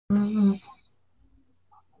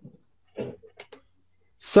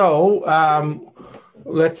So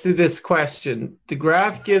let's do this question. The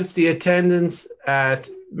graph gives the attendance at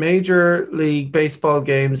Major League Baseball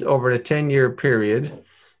games over a 10-year period.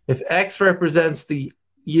 If X represents the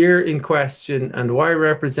year in question and Y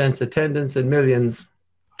represents attendance in millions,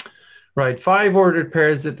 right, 5 ordered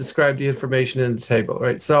pairs that describe the information in the table,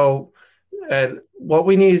 right? So what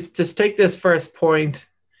we need is just take this first point,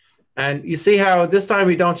 and you see how this time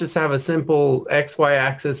we don't just have a simple XY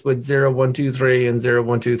axis with 0, 1, 2, 3 and 0,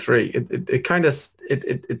 1, 2, 3. It kind of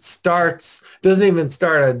starts, doesn't even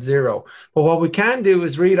start at 0. But what we can do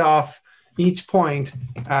is read off each point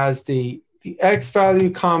as the X value,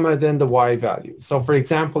 comma, then the Y value. So for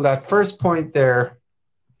example, that first point there,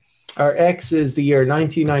 our X is the year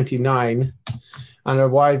 1999 and our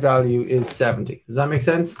Y value is 70. Does that make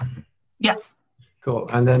sense? Yes. Cool.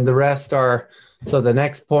 And then the rest are, so the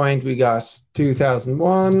next point we got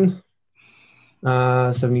 2001,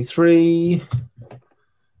 73,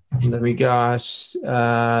 and then we got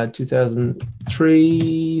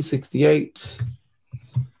 2003, 68,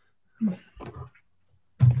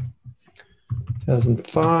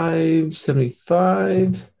 2005,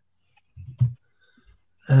 75,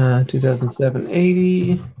 2007,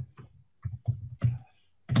 80,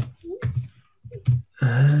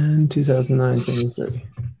 and 2009, 73.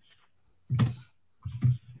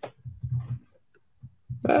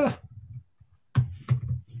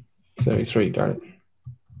 73, darn it.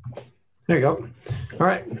 There you go. All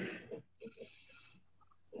right.